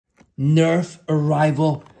NERF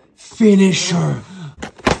Arrival Finisher.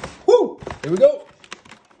 Woo! Here we go.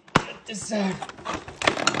 Get this out.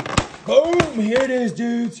 Boom! Here it is,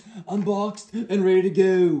 dudes. Unboxed and ready to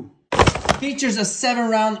go. Features a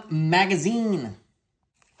 7-round magazine.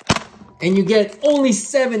 And you get only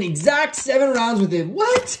exact 7 rounds with it.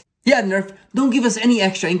 What? Yeah, NERF, don't give us any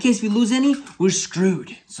extra. In case we lose any, we're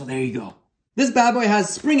screwed. So there you go. This bad boy has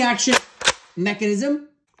spring action mechanism,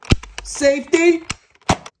 safety.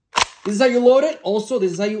 This is how you load it. Also,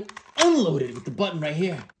 this is how you unload it with the button right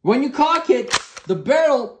here. When you cock it, the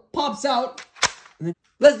barrel pops out. And then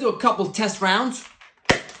let's do a couple test rounds.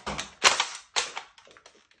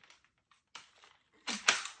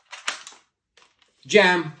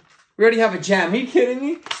 Jam. We already have a jam. Are you kidding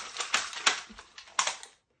me?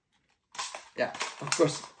 Yeah, of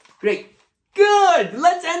course. Great. Good.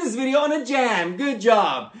 Let's end this video on a jam. Good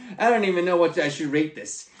job. I don't even know what I should rate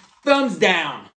this. Thumbs down.